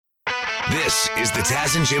This is the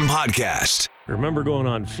Taz and Jim podcast. Remember going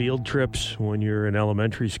on field trips when you're in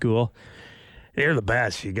elementary school? They're the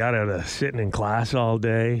best. You got out of sitting in class all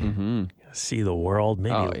day, see the world,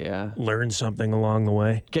 maybe learn something along the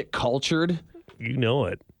way. Get cultured. You know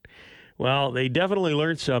it. Well, they definitely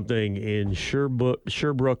learned something in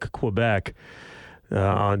Sherbrooke, Quebec.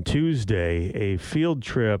 On Tuesday, a field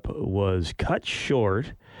trip was cut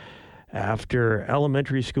short after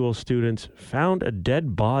elementary school students found a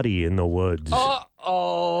dead body in the woods.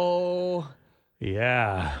 Uh-oh.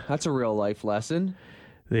 Yeah. That's a real life lesson.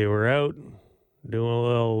 They were out doing a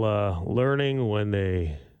little learning when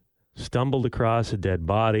they stumbled across a dead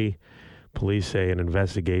body. Police say an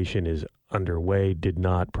investigation is underway, did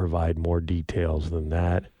not provide more details than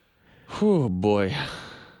that. Oh, boy.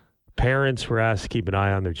 Parents were asked to keep an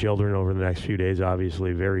eye on their children over the next few days.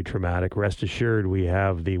 Obviously, very traumatic. Rest assured, we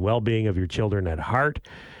have the well-being of your children at heart,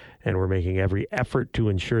 and we're making every effort to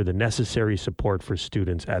ensure the necessary support for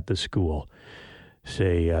students at the school,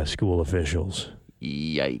 say school officials.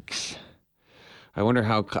 Yikes. I wonder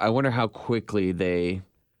how quickly the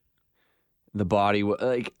body,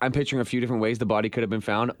 like, I'm picturing a few different ways the body could have been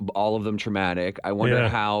found, all of them traumatic. I wonder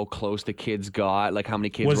how close the kids got, like how many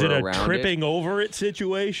kids were around it. Was it a tripping over it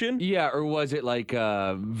situation? Yeah, or was it like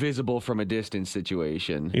a visible from a distance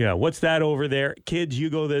situation? Yeah, what's that over there? Kids, you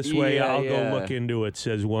go this way, I'll go look into it,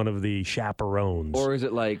 says one of the chaperones. Or is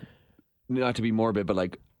it like, not to be morbid, but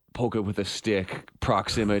like, poke it with a stick,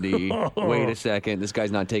 proximity, wait a second, this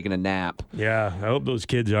guy's not taking a nap. Yeah, I hope those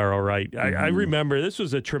kids are all right. I remember this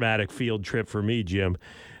was a traumatic field trip for me, Jim.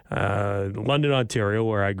 London, Ontario,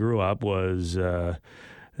 where I grew up, was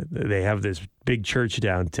they have this big church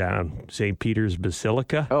downtown, St. Peter's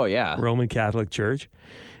Basilica. Oh, yeah. Roman Catholic Church.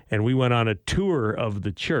 And we went on a tour of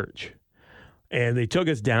the church. And they took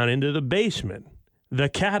us down into the basement, the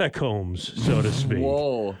catacombs, so to speak.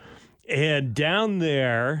 Whoa. And down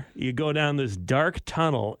there, you go down this dark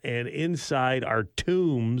tunnel, and inside are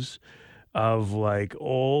tombs of like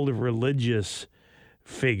old religious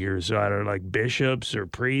figures, either like bishops or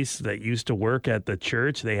priests that used to work at the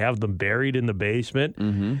church. They have them buried in the basement,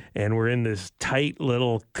 and we're in this tight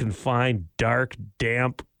little confined, dark,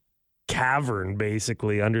 damp cavern,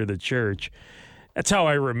 basically, under the church. That's how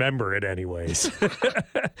I remember it anyways.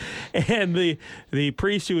 And the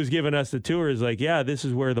priest who was giving us the tour is like, yeah, this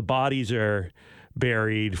is where the bodies are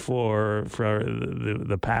buried for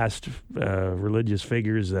the past religious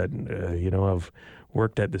figures that, have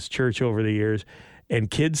worked at this church over the years.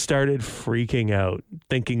 And kids started freaking out,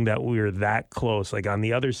 thinking that we were that close, like on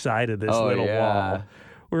the other side of this little wall.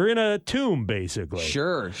 We're in a tomb, basically.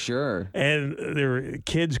 Sure. And there were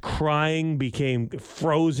kids crying, became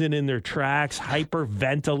frozen in their tracks,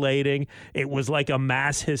 hyperventilating. It was like a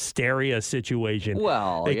mass hysteria situation.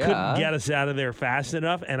 Well, they couldn't get us out of there fast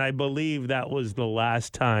enough, and I believe that was the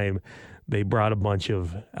last time they brought a bunch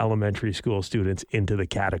of elementary school students into the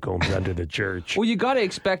catacombs under the church. Well, you got to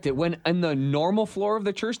expect it. When in the normal floor of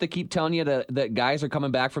the church, they keep telling you that guys are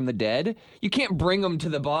coming back from the dead. You can't bring them to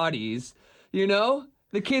the bodies, you know?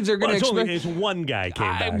 The kids are going to expect... It's one guy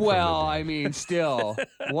came back. Well, I mean, still,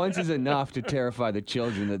 once is enough to terrify the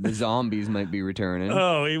children that the zombies might be returning.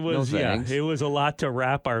 Oh, it was, No it was a lot to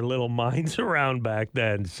wrap our little minds around back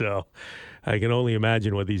then. So I can only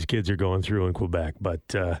imagine what these kids are going through in Quebec.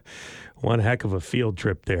 But one heck of a field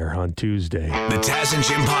trip there on Tuesday. The Taz and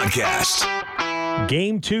Jim podcast.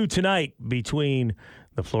 Game 2 tonight between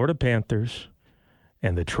the Florida Panthers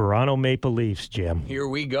and the Toronto Maple Leafs, Jim. Here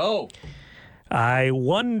we go. I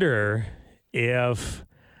wonder if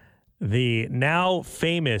the now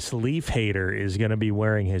famous Leaf hater is going to be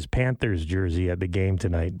wearing his Panthers jersey at the game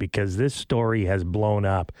tonight, because this story has blown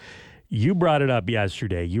up. You brought it up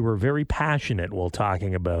yesterday. You were very passionate while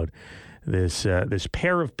talking about this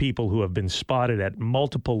pair of people who have been spotted at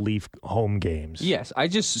multiple Leaf home games. Yes, I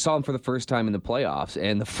just saw him for the first time in the playoffs.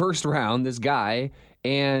 And the first round, this guy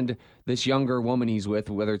and this younger woman he's with,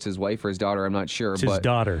 whether it's his wife or his daughter, I'm not sure. It's his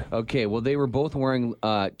daughter. Okay, well, they were both wearing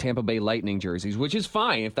Tampa Bay Lightning jerseys, which is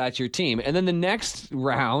fine if that's your team. And then the next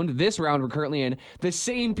round, this round we're currently in, the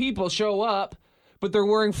same people show up, but they're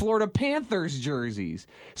wearing Florida Panthers jerseys.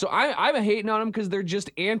 So I'm hating on them because they're just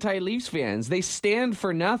anti-Leafs fans. They stand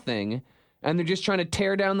for nothing, and they're just trying to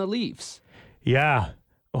tear down the Leafs. Yeah.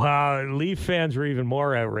 Well, Leaf fans were even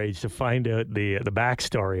more outraged to find out the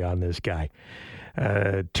backstory on this guy.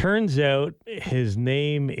 Turns out his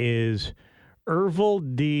name is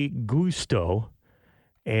Ervil de Gusto,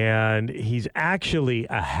 and he's actually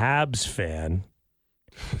a Habs fan.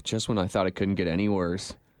 Just when I thought it couldn't get any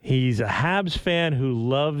worse. He's a Habs fan who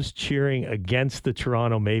loves cheering against the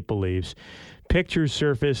Toronto Maple Leafs pictures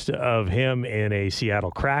surfaced of him in a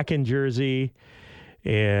Seattle Kraken jersey,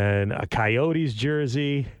 and a Coyotes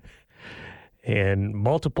jersey, and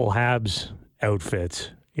multiple Habs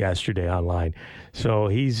outfits yesterday online. So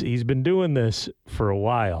he's been doing this for a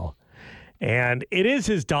while. And it is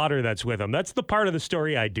his daughter that's with him. That's the part of the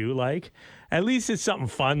story I do like. At least it's something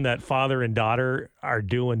fun that father and daughter are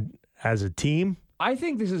doing as a team. I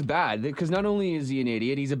think this is bad because not only is he an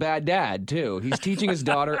idiot, he's a bad dad, too. He's teaching his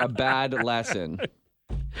daughter a bad lesson.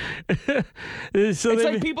 It's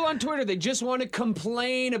like people on Twitter, they just want to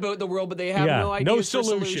complain about the world, but they have no ideas for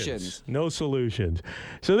solutions. No solutions.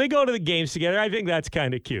 So they go to the games together. I think that's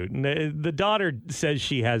kind of cute. And the daughter says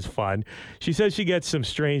she has fun. She says she gets some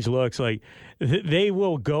strange looks. Like they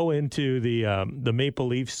will go into the Maple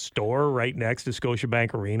Leaf store right next to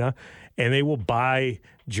Scotiabank Arena, and they will buy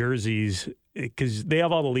jerseys because they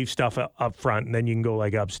have all the Leaf stuff up front, and then you can go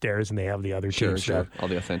like upstairs and they have the other team stuff. All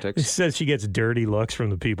the authentics. She says she gets dirty looks from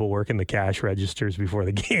the people working the cash registers before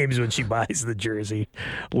the games when she buys the jersey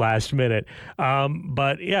last minute.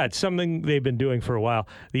 But yeah, it's something they've been doing for a while.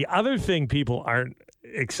 The other thing people aren't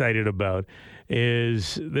excited about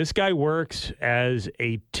is this guy works as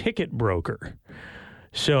a ticket broker.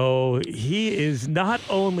 So he is not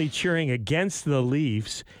only cheering against the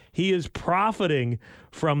Leafs, he is profiting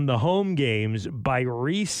from the home games by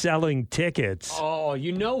reselling tickets. Oh,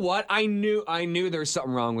 you know what? I knew there's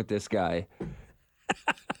something wrong with this guy.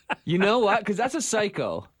 You know what? Because that's a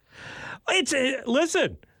psycho.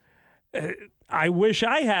 Listen, I wish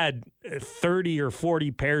I had 30 or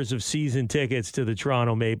 40 pairs of season tickets to the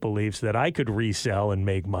Toronto Maple Leafs that I could resell and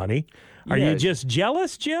make money. Are you just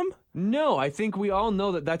jealous, Jim? No, I think we all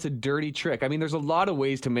know that that's a dirty trick. I mean, there's a lot of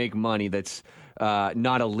ways to make money that's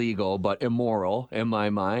not illegal, but immoral in my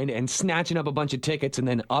mind. And snatching up a bunch of tickets and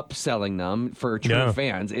then upselling them for true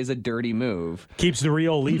fans is a dirty move. Keeps the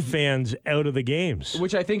real Leaf fans out of the games.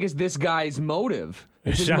 Which I think is this guy's motive.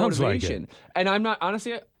 It's his sounds motivation. like it. And I'm not,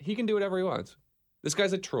 honestly, he can do whatever he wants. This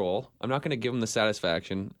guy's a troll. I'm not going to give him the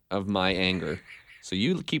satisfaction of my anger. So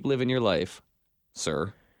you keep living your life,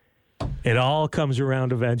 sir. It all comes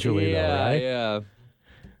around eventually, though, right? Yeah.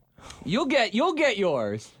 You'll get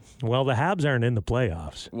yours. Well, the Habs aren't in the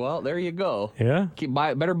playoffs. Well, there you go. Yeah?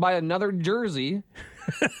 Better buy another jersey.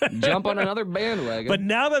 Jump on another bandwagon. But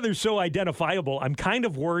now that they're so identifiable, I'm kind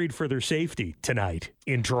of worried for their safety tonight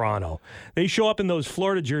in Toronto. They show up in those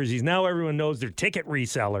Florida jerseys. Now everyone knows they're ticket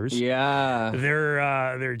resellers. Yeah.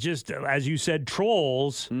 They're just, as you said,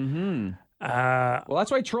 trolls. Mm-hmm. Well,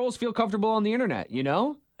 that's why trolls feel comfortable on the internet, you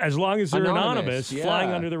know? As long as they're anonymous, yeah. flying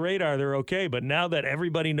under the radar, they're okay. But now that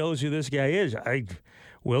everybody knows who this guy is,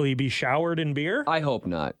 will he be showered in beer? I hope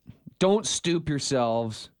not. Don't stoop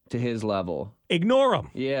yourselves to his level. Ignore him.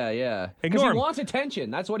 Yeah. Because he wants attention.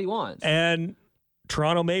 That's what he wants. And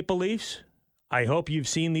Toronto Maple Leafs, I hope you've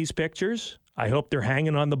seen these pictures. I hope they're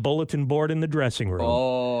hanging on the bulletin board in the dressing room.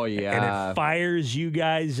 Oh, yeah. And it fires you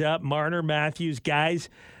guys up. Marner, Matthews, guys,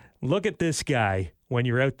 look at this guy. When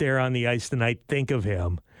you're out there on the ice tonight, think of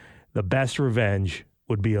him. The best revenge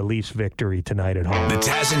would be a Leafs victory tonight at home. The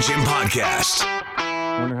Taz and Jim Podcast.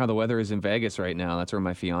 I wonder how the weather is in Vegas right now. That's where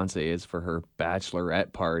my fiance is for her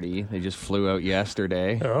bachelorette party. They just flew out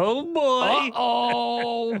yesterday. Oh, boy.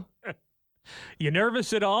 Uh-oh. You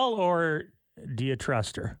nervous at all, or do you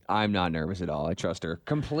trust her? I'm not nervous at all. I trust her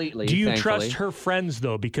completely. Do you thankfully. trust her friends,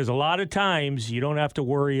 though? Because a lot of times you don't have to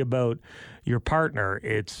worry about your partner.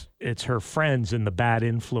 It's her friends and the bad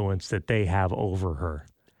influence that they have over her.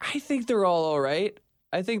 I think they're all right.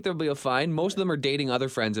 I think they'll be fine. Most of them are dating other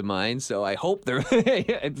friends of mine, so I hope they're.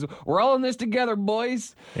 We're all in this together,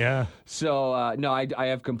 boys. Yeah. So no, I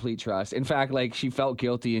have complete trust. In fact, like she felt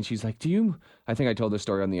guilty, and she's like, "Do you?" I think I told this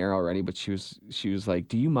story on the air already, but she was like,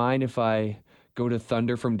 "Do you mind if I go to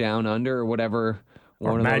Thunder from Down Under or whatever?"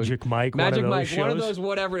 Or Magic Mike, Magic one of those Mike, shows. one of those,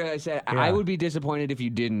 whatever. I said, Yeah. I would be disappointed if you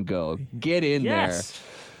didn't go. Get in Yes. there.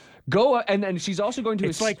 Go, and then she's also going to.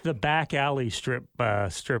 It's like the back alley strip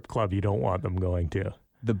club you don't want them going to.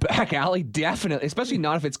 The back alley, definitely, especially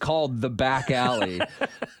not if it's called the back alley.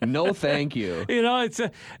 No, thank you. You know, it's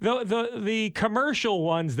the commercial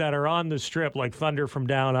ones that are on the strip, like Thunder from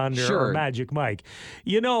Down Under or Magic Mike.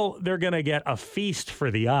 You know, they're going to get a feast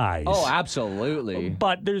for the eyes. Oh, absolutely.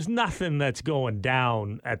 But there's nothing that's going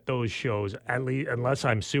down at those shows, at least unless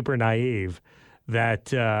I'm super naive,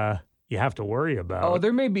 that you have to worry about. Oh,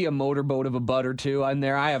 there may be a motorboat of a butt or two on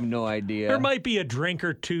there. I have no idea. There might be a drink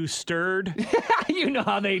or two stirred. You know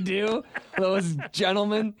how they do, those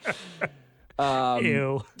gentlemen.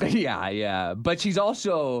 Ew. Yeah. But she's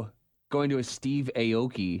also going to a Steve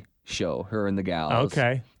Aoki show, her and the gals.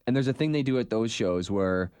 Okay. And there's a thing they do at those shows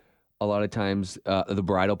where a lot of times the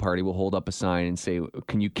bridal party will hold up a sign and say,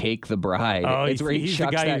 "Can you cake the bride?" Oh, it's where he he's the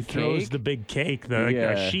chucks guy who that throws cake. the big cake,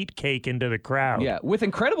 a sheet cake into the crowd. Yeah, with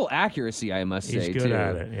incredible accuracy, I must He's say, good too.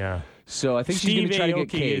 at it, yeah. So I think she's Steve going to try to get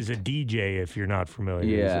Aoki cake. is a DJ, if you're not familiar.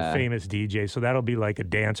 He's Yeah. a famous DJ, so that'll be like a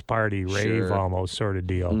dance party, rave Sure. almost sort of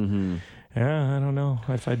deal. Mm-hmm. Yeah, I don't know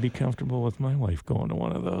if I'd be comfortable with my wife going to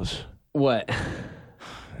one of those. What?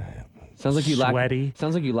 Sounds like you Sweaty.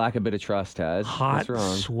 Sounds like you lack a bit of trust, Taz. Hot, What's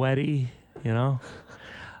wrong? sweaty, you know.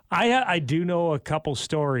 I do know a couple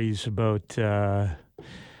stories about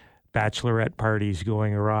bachelorette parties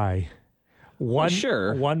going awry.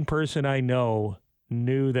 One person I know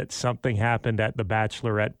knew that something happened at the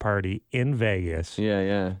bachelorette party in Vegas.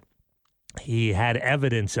 Yeah. He had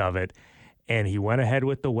evidence of it, and he went ahead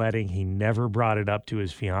with the wedding. He never brought it up to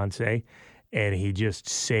his fiancée, and he just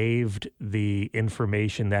saved the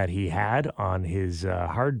information that he had on his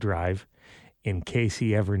hard drive in case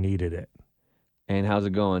he ever needed it. And how's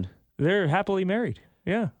it going? They're happily married.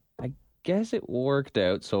 Yeah. I guess it worked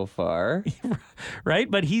out so far. Right?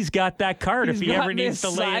 But he's got that card if he ever needs to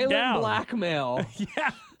lay it down. Blackmail.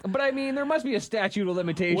 Yeah. But I mean, there must be a statute of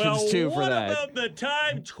limitations too for that. What about the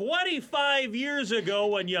time 25 years ago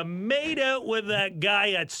when you made out with that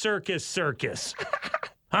guy at Circus?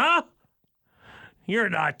 Huh? You're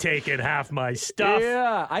not taking half my stuff.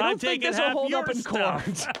 Yeah, I don't think taking this will half hold your up in stuff.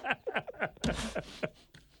 court.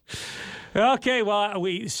 Okay, well,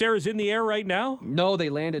 Sarah's in the air right now. No, they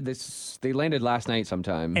landed last night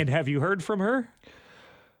sometime. And have you heard from her?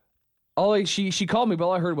 She called me, but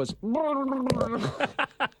all I heard was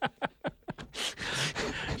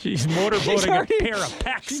She's motorboating a pair of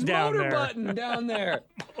pecs she's down there. button down there.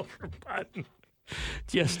 Button.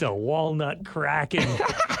 Just a walnut cracking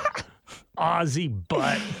Aussie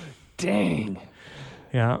butt. Dang.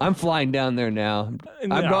 Yeah. I'm flying down there now.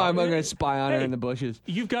 I'm going to spy on her in the bushes.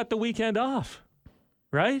 You've got the weekend off,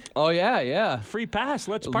 right? Oh, yeah. Free pass.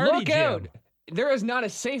 Let's party, Look Jim. out. There is not a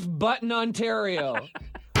safe butt in Ontario.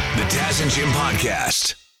 The Taz and Jim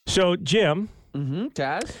Podcast. So, Jim,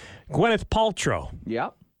 Taz? Gwyneth Paltrow,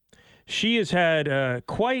 Yep. she has had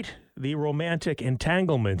quite the romantic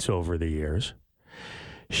entanglements over the years.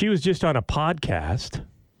 She was just on a podcast,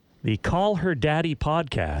 the Call Her Daddy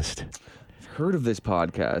podcast. Heard of this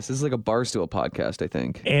podcast. This is like a Barstool podcast, I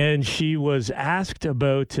think. And she was asked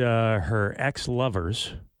about her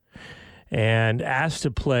ex-lovers and asked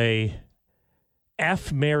to play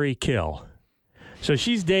F, Marry, Kill. So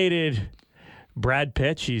she's dated Brad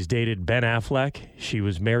Pitt. She's dated Ben Affleck. She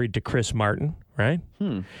was married to Chris Martin, right?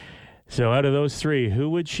 So out of those three, who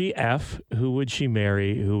would she F? Who would she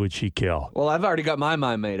marry? Who would she kill? Well, I've already got my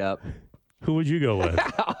mind made up. Who would you go with?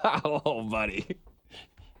 Oh, buddy.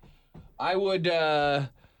 I would marry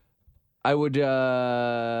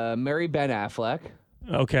Ben Affleck,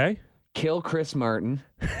 Okay. kill Chris Martin,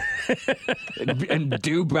 and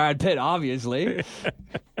do Brad Pitt, obviously.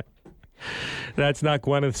 That's not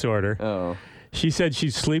Gwyneth's order. Oh. She said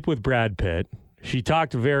she'd sleep with Brad Pitt. She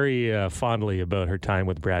talked very fondly about her time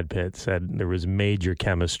with Brad Pitt, said there was major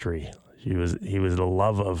chemistry. He was the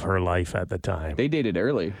love of her life at the time. They dated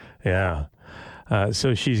early. Yeah.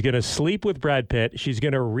 So she's going to sleep with Brad Pitt. She's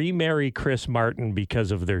going to remarry Chris Martin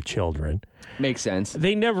because of their children. Makes sense.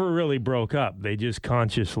 They never really broke up. They just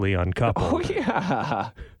consciously uncoupled. Oh, yeah.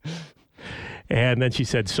 And then she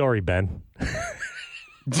said, sorry, Ben. Oh,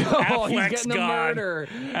 he's Affleck's getting the gone. murder.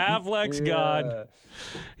 Affleck's gone.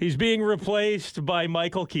 He's being replaced by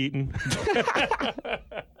Michael Keaton.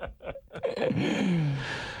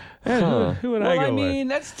 Who would I go Well, I with? mean,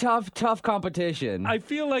 that's tough competition. I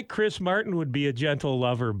feel like Chris Martin would be a gentle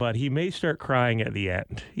lover, but he may start crying at the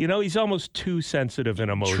end. You know, he's almost too sensitive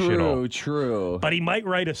and emotional. True. But he might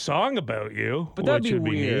write a song about you. But that'd which be would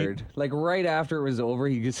weird. neat. Like right after it was over,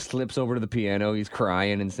 he just slips over to the piano. He's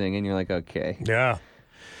crying and singing. You're like, okay. Yeah.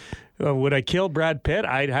 Would I kill Brad Pitt?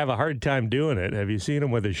 I'd have a hard time doing it. Have you seen him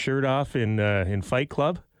with his shirt off in Fight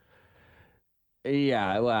Club?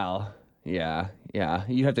 Yeah. Well. Yeah.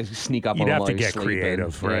 You'd have to sneak up You'd on him have while to you're get sleeping.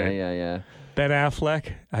 creative, right? Yeah. Ben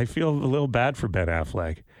Affleck. I feel a little bad for Ben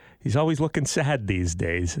Affleck. He's always looking sad these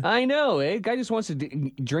days. I know, eh? Guy just wants to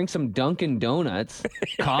drink some Dunkin' Donuts,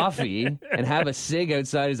 coffee, and have a cig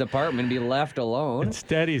outside his apartment and be left alone.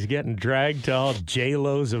 Instead, he's getting dragged to all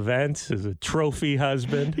J-Lo's events as a trophy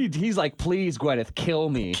husband. He's like, please, Gwyneth, kill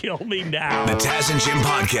me. Kill me now. The Taz and Jim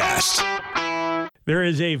Podcast. There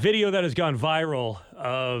is a video that has gone viral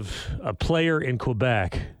of a player in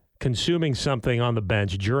Quebec consuming something on the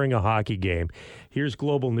bench during a hockey game. Here's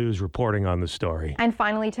Global News reporting on the story. And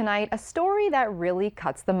finally tonight, a story that really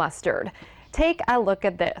cuts the mustard. Take a look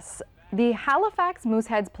at this. The Halifax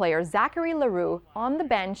Mooseheads player Zachary Leroux on the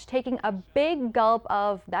bench taking a big gulp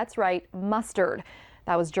of, that's right, mustard.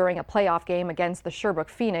 That was during a playoff game against the Sherbrooke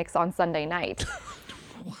Phoenix on Sunday night.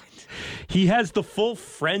 He has the full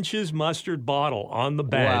French's mustard bottle on the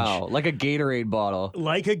bench. Wow, like a Gatorade bottle.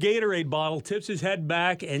 Like a Gatorade bottle, tips his head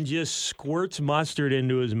back and just squirts mustard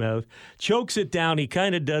into his mouth, chokes it down. He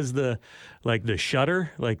kind of does the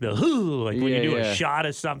shudder, like the like when you do a shot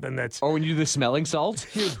of something that's... Or when you do the smelling salt.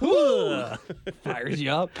 Fires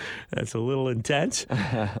you up. That's a little intense.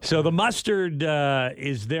 So the mustard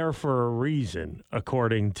is there for a reason,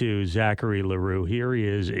 according to Zachary Leroux. Here he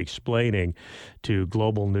is explaining to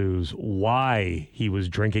Global News why he was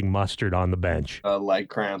drinking mustard on the bench. Leg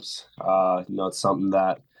cramps. It's something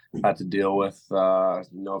that I had to deal with, a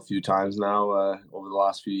few times now over the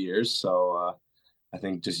last few years. So I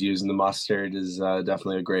think just using the mustard is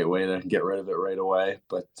definitely a great way to get rid of it right away.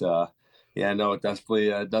 But it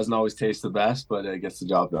definitely doesn't always taste the best, but it gets the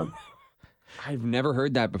job done. I've never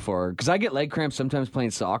heard that before because I get leg cramps sometimes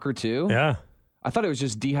playing soccer too. Yeah. I thought it was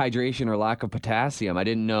just dehydration or lack of potassium. I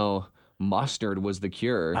didn't know mustard was the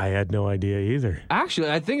cure. I had no idea either.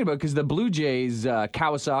 Actually, I think about it because the Blue Jays,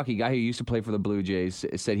 Kawasaki, guy who used to play for the Blue Jays,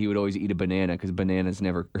 said he would always eat a banana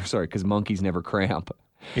because monkeys never cramp.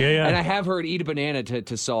 Yeah. And I have heard eat a banana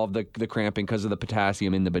to solve the cramping because of the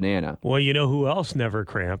potassium in the banana. Well, you know who else never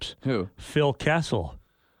cramps? Who? Phil Kessel.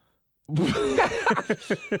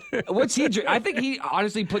 What's he drink? I think he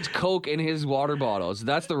honestly puts Coke in his water bottles.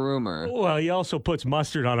 That's the rumor. Well, he also puts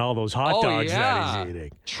mustard on all those hot dogs that he's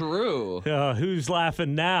eating. True. Who's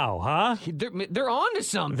laughing now, huh? They're on to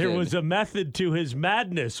something. There was a method to his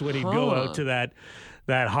madness when he'd go out to that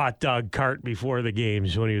hot dog cart before the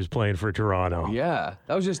games when he was playing for Toronto. Yeah,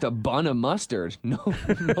 that was just a bun of mustard. No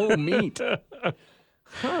meat.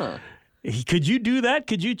 Huh. Could you do that?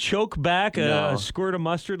 Could you choke back No. a squirt of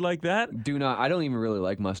mustard like that? Do not. I don't even really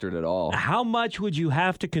like mustard at all. How much would you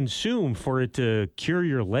have to consume for it to cure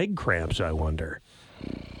your leg cramps, I wonder?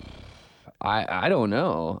 I don't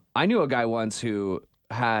know. I knew a guy once who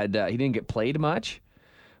had, he didn't get played much,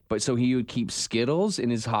 but so he would keep Skittles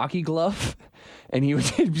in his hockey glove, and he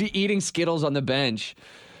would be eating Skittles on the bench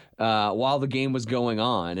while the game was going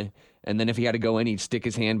on. And then if he had to go in, he'd stick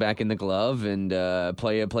his hand back in the glove and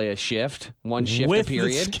play a shift, one shift with a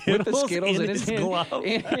period. With the Skittles in his glove.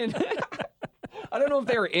 And I don't know if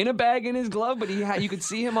they were in a bag in his glove, but you could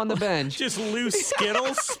see him on the bench. Just loose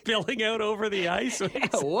Skittles spilling out over the ice.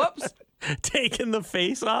 Whoops. Taking the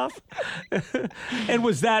face off. And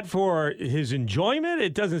was that for his enjoyment?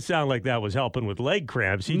 It doesn't sound like that was helping with leg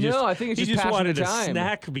cramps. I think it's he just passing wanted the a time.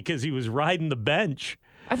 snack because he was riding the bench.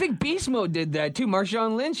 I think Beast Mode did that too.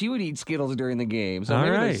 Marshawn Lynch, he would eat Skittles during the game. So All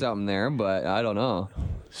maybe right. there's something there, but I don't know.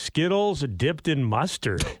 Skittles dipped in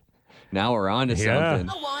mustard. Now we're on to something.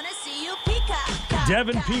 I want to see you peacock.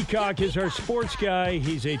 Devin Peacock is our sports guy.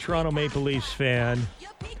 He's a Toronto Maple Leafs fan.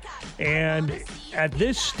 And at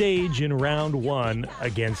this stage in round one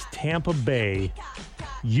against Tampa Bay,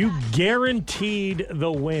 you guaranteed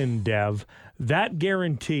the win, Dev. That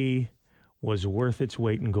guarantee was worth its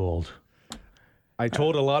weight in gold. I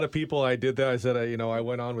told a lot of people I did that. I said, I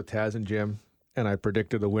went on with Taz and Jim, and I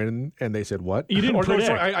predicted the win, and they said, what? You didn't predict.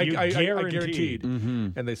 I You guaranteed. Mm-hmm.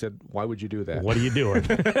 And they said, why would you do that? What are you doing?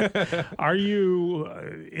 Are you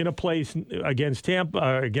in a place against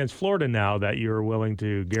against Florida now that you're willing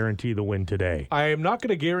to guarantee the win today? I am not going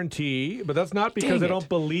to guarantee, but that's not because I don't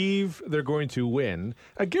believe they're going to win.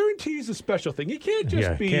 A guarantee is a special thing. You can't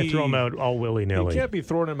just can't throw them out all willy-nilly. You can't be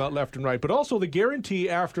throwing them out left and right. But also the guarantee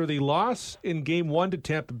after the loss in Game 1 to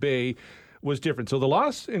Tampa Bay was different. So the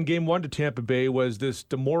loss in Game 1 to Tampa Bay was this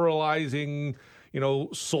demoralizing,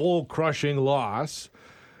 soul-crushing loss.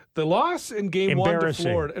 The loss in Game 1 to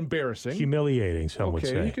Florida, embarrassing. Humiliating, some would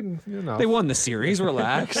say. You can, They won the series.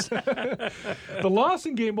 Relax. The loss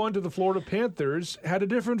in Game 1 to the Florida Panthers had a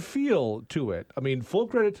different feel to it. I mean, full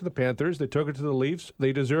credit to the Panthers. They took it to the Leafs.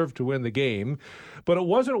 They deserved to win the game. But it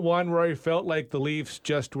wasn't one where I felt like the Leafs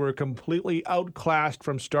just were completely outclassed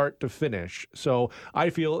from start to finish. So I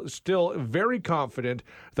feel still very confident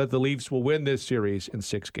that the Leafs will win this series in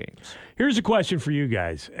 6 games. Here's a question for you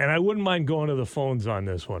guys, and I wouldn't mind going to the phones on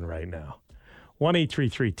this one right now.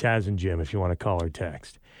 1-833-Taz and Jim if you want to call or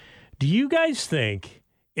text. Do you guys think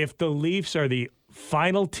if the Leafs are the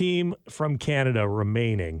final team from Canada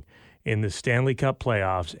remaining in the Stanley Cup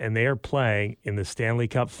playoffs and they are playing in the Stanley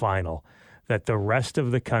Cup final, that the rest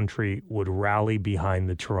of the country would rally behind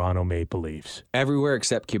the Toronto Maple Leafs? Everywhere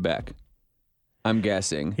except Quebec, I'm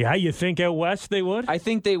guessing. Yeah, you think out west they would? I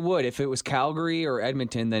think they would. If it was Calgary or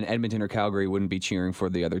Edmonton, then Edmonton or Calgary wouldn't be cheering for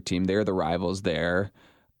the other team. They're the rivals there.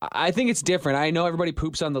 I think it's different. I know everybody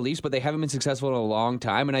poops on the Leafs, but they haven't been successful in a long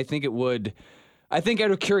time, and I think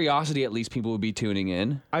out of curiosity, at least, people would be tuning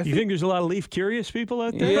in. You think there's a lot of Leaf curious people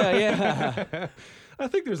out there? Yeah. I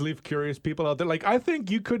think there's Leaf curious people out there. Like, I think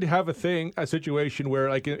you could have a situation where,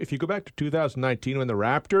 like, if you go back to 2019 when the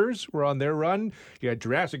Raptors were on their run, you had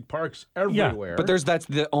Jurassic Parks everywhere. But that's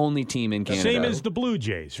the only team in Canada. Same as the Blue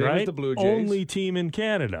Jays, Same right? as the Blue Jays. Only team in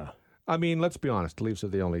Canada. I mean, let's be honest. The Leafs are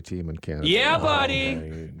the only team in Canada. Yeah, buddy.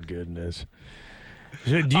 My goodness.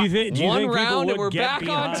 So do you think One people round would and we're get back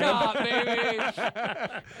on behind- top,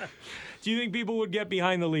 baby. Do you think people would get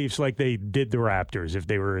behind the Leafs like they did the Raptors if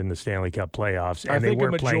they were in the Stanley Cup playoffs and I they think a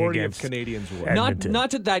weren't playing majority of against Canadians would. Edmonton?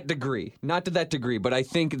 Not to that degree. Not to that degree, but I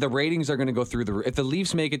think the ratings are going to go through the roof. If the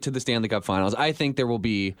Leafs make it to the Stanley Cup Finals, I think there will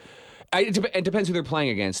be. It depends who they're playing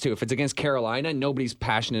against, too. If it's against Carolina, nobody's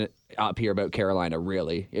passionate up here about Carolina,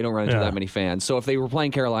 really. You don't run into that many fans. So if they were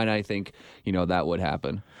playing Carolina, I think, that would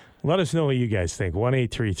happen. Let us know what you guys think.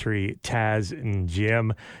 1-833 Taz and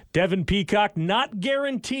Jim. Devin Peacock not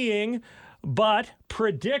guaranteeing, but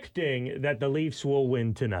predicting that the Leafs will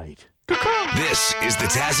win tonight. This is the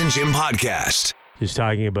Taz and Jim podcast. Just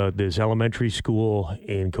talking about this elementary school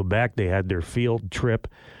in Quebec. They had their field trip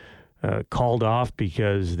called off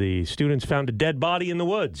because the students found a dead body in the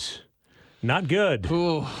woods. Not good.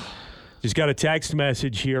 Ooh. Just got a text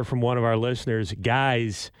message here from one of our listeners.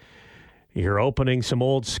 Guys, you're opening some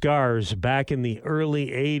old scars. Back in the early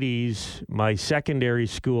 80s, my secondary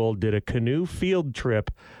school did a canoe field trip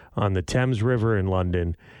on the Thames River in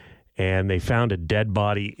London, and they found a dead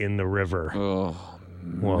body in the river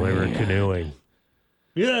while they were canoeing.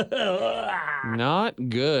 Not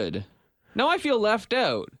good. Now I feel left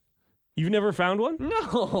out. You've never found one?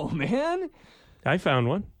 No, man. I found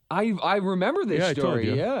one. I remember this I told story.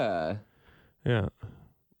 you. Yeah. Yeah.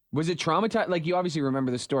 Was it traumatized? Like, you obviously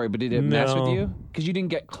remember the story, but did it mess with No. you? Because you didn't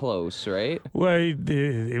get close, right? Well,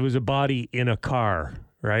 it was a body in a car,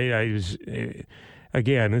 right?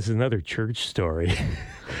 Again, this is another church story.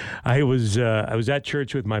 I was at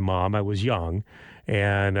church with my mom. I was young,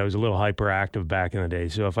 and I was a little hyperactive back in the day.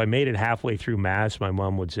 So if I made it halfway through Mass, my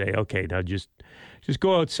mom would say, okay, now just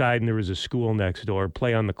go outside, and there was a school next door.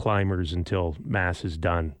 Play on the climbers until Mass is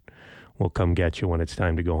done. We'll come get you when it's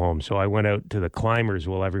time to go home. So I went out to the climbers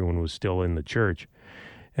while everyone was still in the church.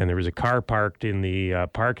 And there was a car parked in the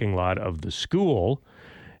parking lot of the school.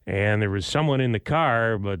 And there was someone in the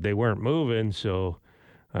car, but they weren't moving. So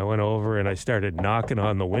I went over and I started knocking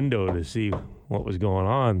on the window to see what was going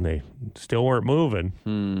on. They still weren't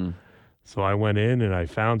moving. So I went in and I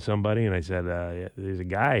found somebody and I said, there's a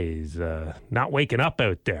guy. He's not waking up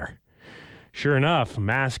out there. Sure enough,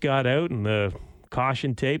 mask got out and the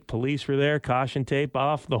caution tape, police were there, caution tape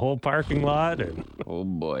off the whole parking lot. And Oh,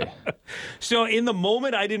 boy. so in the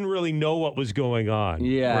moment, I didn't really know what was going on.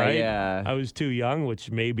 Yeah, right? yeah. I was too young,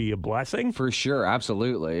 which may be a blessing. For sure.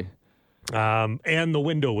 Absolutely. And the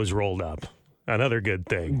window was rolled up. Another good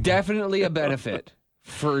thing. Definitely a benefit.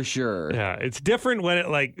 For sure. Yeah, it's different when it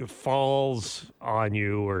like falls on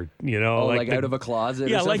you or, Oh, like the- out of a closet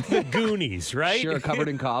Yeah, or like something? the Goonies, right? Sure, covered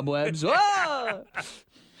in cobwebs. Ah!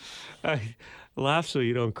 Laugh so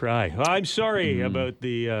you don't cry. Well, I'm sorry about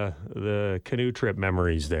the canoe trip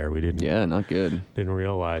memories there. We didn't Yeah, not good.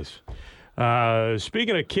 realize.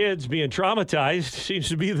 Speaking of kids being traumatized, seems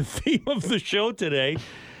to be the theme of the show today.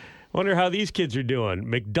 Wonder how these kids are doing.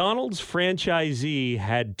 McDonald's franchisee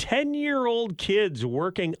had 10-year-old kids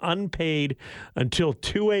working unpaid until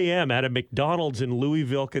 2 a.m. at a McDonald's in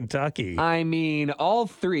Louisville, Kentucky. I mean, all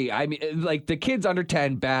three. I mean, like the kids under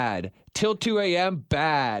 10, bad. Till 2 a.m.,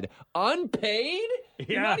 bad. Unpaid?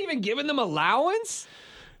 You're Yeah. not even giving them allowance?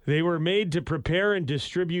 They were made to prepare and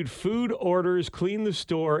distribute food orders, clean the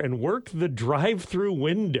store, and work the drive-through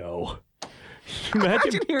window.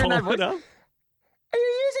 Imagine hearing that pulling voice. up. Are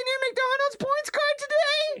you using your McDonald's points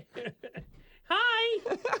card today? Hi,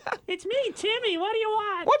 it's me, Timmy. What do you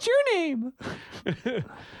want? What's your name?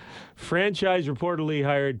 Franchise reportedly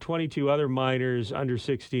hired 22 other minors under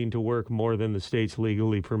 16 to work more than the state's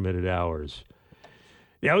legally permitted hours.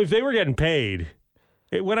 Yeah, if they were getting paid,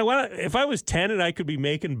 if I was 10 and I could be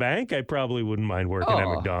making bank, I probably wouldn't mind working at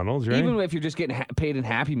McDonald's, right? Even if you're just getting paid in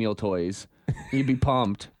Happy Meal toys, you'd be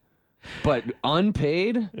pumped. But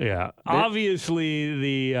unpaid? Yeah, obviously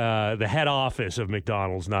the head office of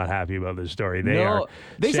McDonald's not happy about this story.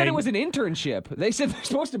 They said it was an internship. They said they're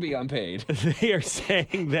supposed to be unpaid. They are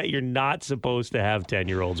saying that you're not supposed to have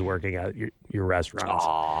 10-year-olds working at your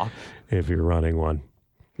restaurants if you're running one.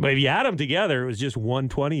 But if you had them together, it was just one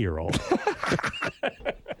 20-year-old.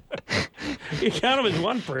 You count them as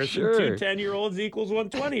one person. Sure. 2 10-year-olds equals one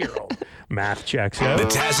 20-year-old. Math checks out. The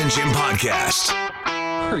Taz and Jim podcast.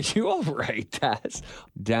 Are you all right, Taz?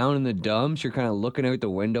 Down in the dumps, you're kind of looking out the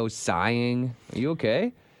window, sighing. Are you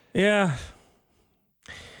okay? Yeah.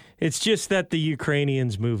 It's just that the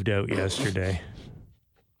Ukrainians moved out yesterday.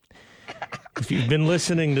 If you've been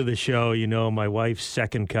listening to the show, you know my wife's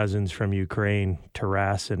second cousins from Ukraine,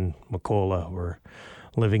 Taras and Mykola, were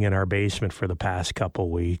living in our basement for the past couple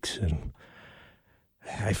weeks. And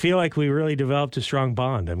I feel like we really developed a strong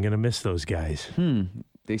bond. I'm going to miss those guys.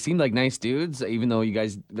 They seemed like nice dudes, even though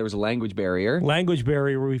there was a language barrier. Language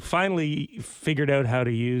barrier. We finally figured out how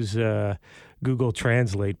to use Google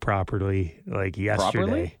Translate properly, like yesterday.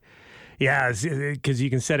 Properly? Yeah, because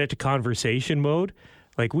you can set it to conversation mode.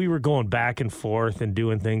 Like we were going back and forth and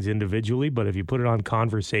doing things individually, but if you put it on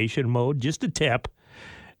conversation mode, just a tip,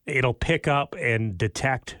 it'll pick up and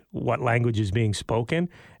detect what language is being spoken,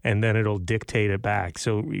 and then it'll dictate it back.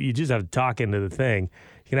 So you just have to talk into the thing.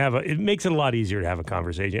 You can it makes it a lot easier to have a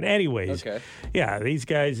conversation. Anyways, Okay. Yeah, these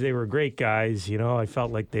guys, they were great guys. You know, I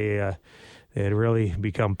felt like they had really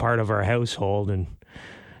become part of our household, and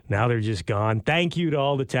now they're just gone. Thank you to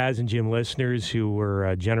all the Taz and Jim listeners who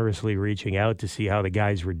were generously reaching out to see how the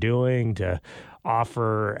guys were doing, to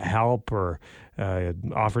offer help or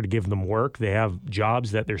offer to give them work. They have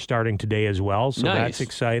jobs that they're starting today as well, so Nice. That's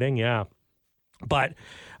exciting, yeah. But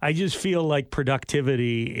I just feel like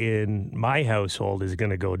productivity in my household is going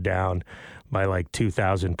to go down by like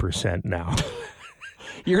 2,000% now.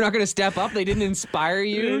 You're not going to step up? They didn't inspire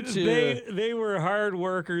you to... They were hard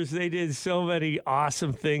workers. They did so many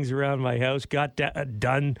awesome things around my house. Got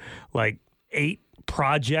done like 8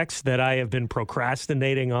 projects that I have been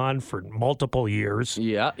procrastinating on for multiple years.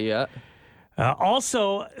 Yeah.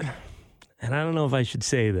 Also, and I don't know if I should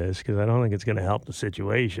say this because I don't think it's going to help the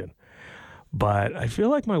situation, but I feel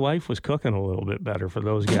like my wife was cooking a little bit better for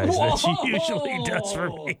those guys than she usually does for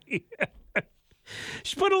me.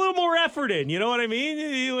 She put a little more effort in, you know what I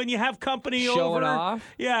mean? When you have company Show over. it off?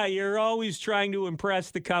 Yeah, you're always trying to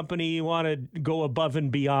impress the company. You want to go above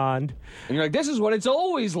and beyond. And you're like, this is what it's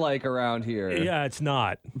always like around here. Yeah, it's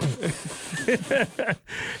not.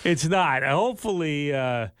 It's not. Hopefully,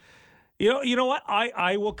 you know what?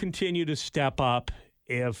 I will continue to step up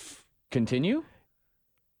if... Continue?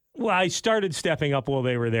 Well, I started stepping up while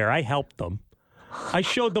they were there. I helped them. I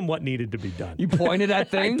showed them what needed to be done. You pointed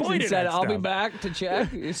at things and pointed said, at I'll be stuff. back to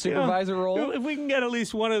check your supervisor role. If we can get at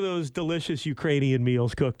least one of those delicious Ukrainian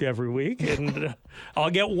meals cooked every week, and I'll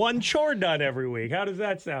get one chore done every week. How does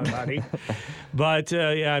that sound, honey? But,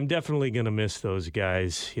 yeah, I'm definitely going to miss those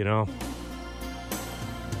guys, you know?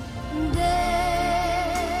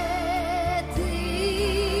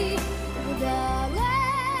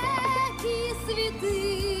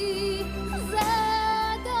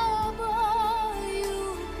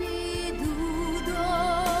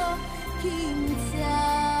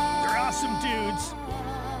 They're awesome dudes.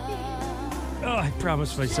 Oh, I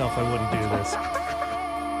promised myself I wouldn't do this.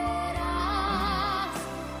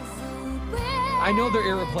 I know they're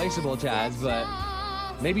irreplaceable, Taz, but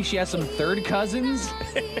maybe she has some third cousins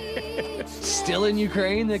still in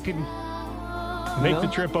Ukraine that could Make the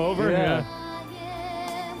trip over? Yeah.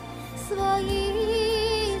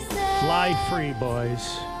 Fly free,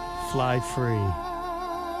 boys. Fly free.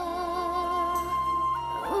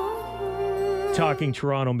 Talking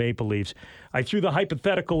Toronto Maple Leafs. I threw the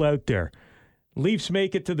hypothetical out there. Leafs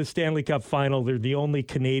make it to the Stanley Cup final. They're the only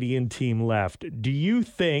Canadian team left. Do you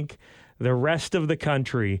think the rest of the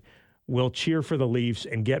country will cheer for the Leafs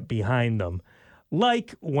and get behind them,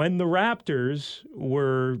 like when the Raptors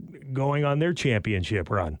were going on their championship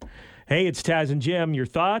run? Hey, it's Taz and Jim. Your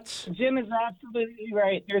thoughts? Jim is absolutely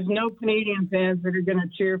right. There's no Canadian fans that are going to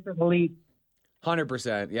cheer for the Leafs.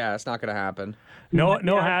 100%. Yeah, it's not going to happen. No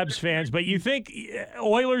Habs fans, but you think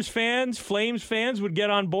Oilers fans, Flames fans would get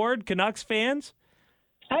on board? Canucks fans?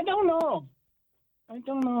 I don't know.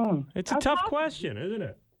 It's a tough question, isn't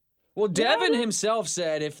it? Well, Devin himself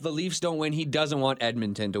said if the Leafs don't win, he doesn't want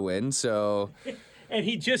Edmonton to win, so... And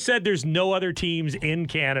he just said there's no other teams in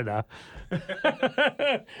Canada.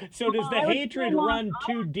 So does the hatred run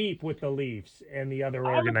too deep with the Leafs and the other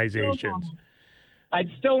organizations? I'd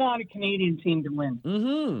still want a Canadian team to win.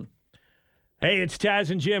 Mm-hmm. Hey, it's Taz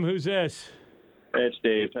and Jim. Who's this? Hey, it's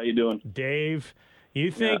Dave. How you doing? Dave. You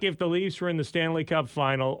think if the Leafs were in the Stanley Cup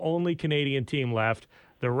final, only Canadian team left,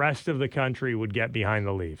 the rest of the country would get behind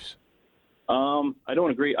the Leafs? I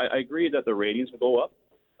don't agree. I agree that the ratings will go up.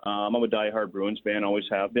 I'm a diehard Bruins fan, always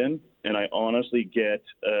have been, and I honestly get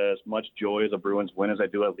as much joy as a Bruins win as I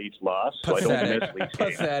do a Leafs loss. So I don't miss Leafs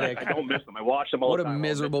games. Pathetic. I don't miss them. I watch them all the What a time.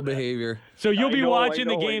 miserable behavior. So you'll be watching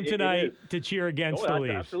the know. game It tonight is. to cheer against the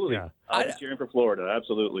Leafs. Absolutely. Yeah. I was cheering for Florida.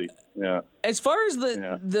 Absolutely. Yeah. As far as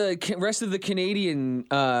the rest of the Canadian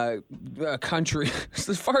country,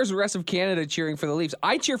 as far as the rest of Canada cheering for the Leafs,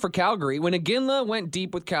 I cheer for Calgary. When Iginla went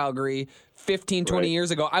deep with Calgary 15, 20 years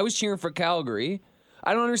ago, I was cheering for Calgary.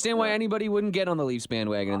 I don't understand why anybody wouldn't get on the Leafs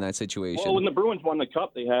bandwagon in that situation. Well, when the Bruins won the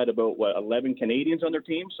Cup, they had about, 11 Canadians on their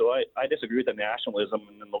team. So I disagree with the nationalism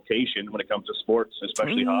and the location when it comes to sports,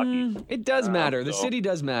 especially hockey. It does matter. The city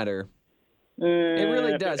does matter. It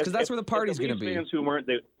really does, because that's where the party's going to be.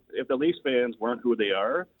 If the Leafs fans weren't who they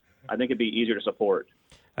are, I think it'd be easier to support.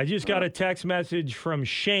 I just got a text message from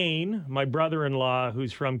Shane, my brother-in-law,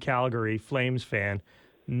 who's from Calgary, Flames fan.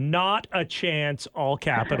 Not a chance, all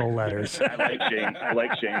capital letters. I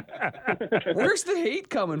like Shane. Where's the hate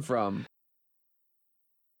coming from?